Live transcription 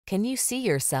Can you see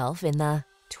yourself in the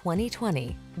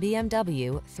 2020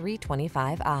 BMW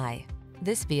 325i?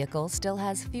 This vehicle still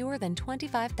has fewer than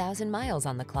 25,000 miles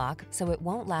on the clock, so it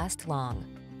won't last long.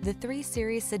 The 3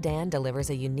 Series sedan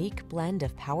delivers a unique blend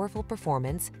of powerful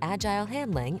performance, agile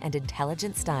handling, and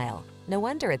intelligent style. No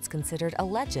wonder it's considered a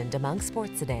legend among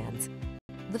sports sedans.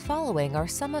 The following are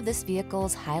some of this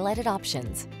vehicle's highlighted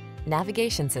options: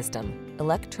 navigation system,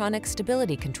 electronic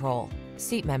stability control,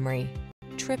 seat memory,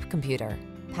 trip computer,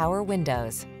 power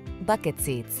windows, bucket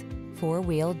seats,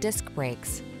 4-wheel disc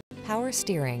brakes, power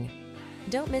steering.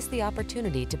 Don't miss the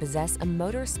opportunity to possess a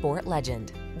motorsport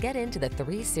legend. Get into the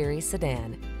 3 Series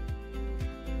sedan.